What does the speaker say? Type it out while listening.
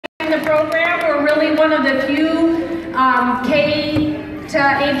program. We're really one of the few K to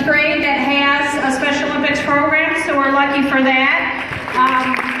 8th grade that has a Special Olympics program, so we're lucky for that.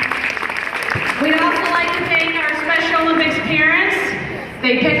 We'd also like to thank our Special Olympics parents.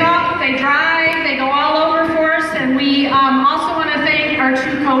 They pick up, they drive, they go all over for us, and we also want to thank our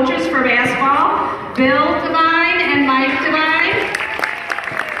two coaches for basketball, Bill Devine and Mike Devine,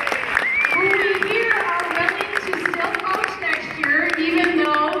 who we hear are willing to still coach next year, even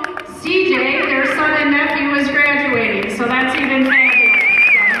though CJ, their son and nephew, is graduating, so that's even fabulous.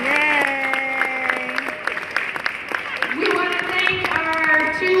 We want to thank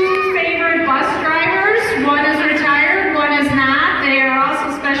our two favorite bus drivers. One is retired, one is not. They are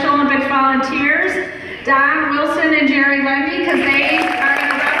also Special Olympics volunteers, Don Wilson and Jerry Levy, because they are going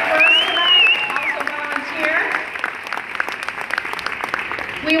to rep for us tonight, also volunteer.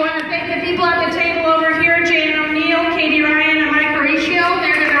 We want to thank the people at the table over here, Jane O'Neill, Katie Ryan, and Mike Mauricio.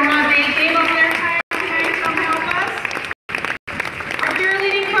 They're going to they gave up their time tonight to come help us. Our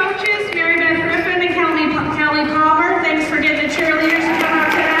cheerleading coaches, Mary Beth Griffin and Kelly Palmer, thanks for getting the cheerleaders to come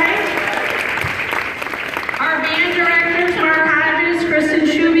out tonight. Our band directors, Mark Hodges, Kristen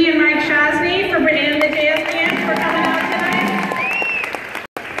Shuby, and Mike Shosny, and the jazz band for coming out tonight.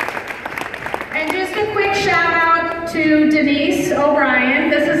 And just a quick shout out to Denise O'Brien.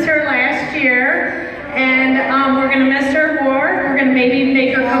 This is her last year, and we're going to miss her more. We're going to maybe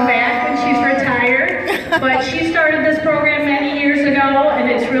make her come back when she's retired. But she started this program many years ago, and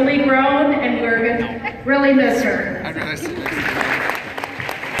it's really grown, and we're going to really miss her. And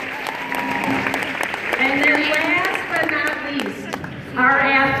then last but not least, our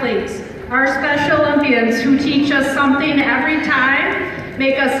athletes, our Special Olympians who teach us something every time,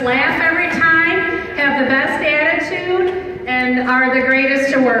 make us laugh every time, have the best attitude, and are the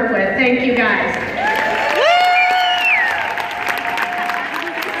greatest to work with. Thank you guys.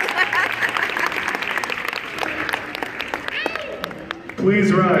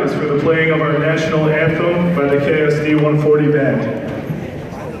 Please rise for the playing of our national anthem by the KSD 140 Band.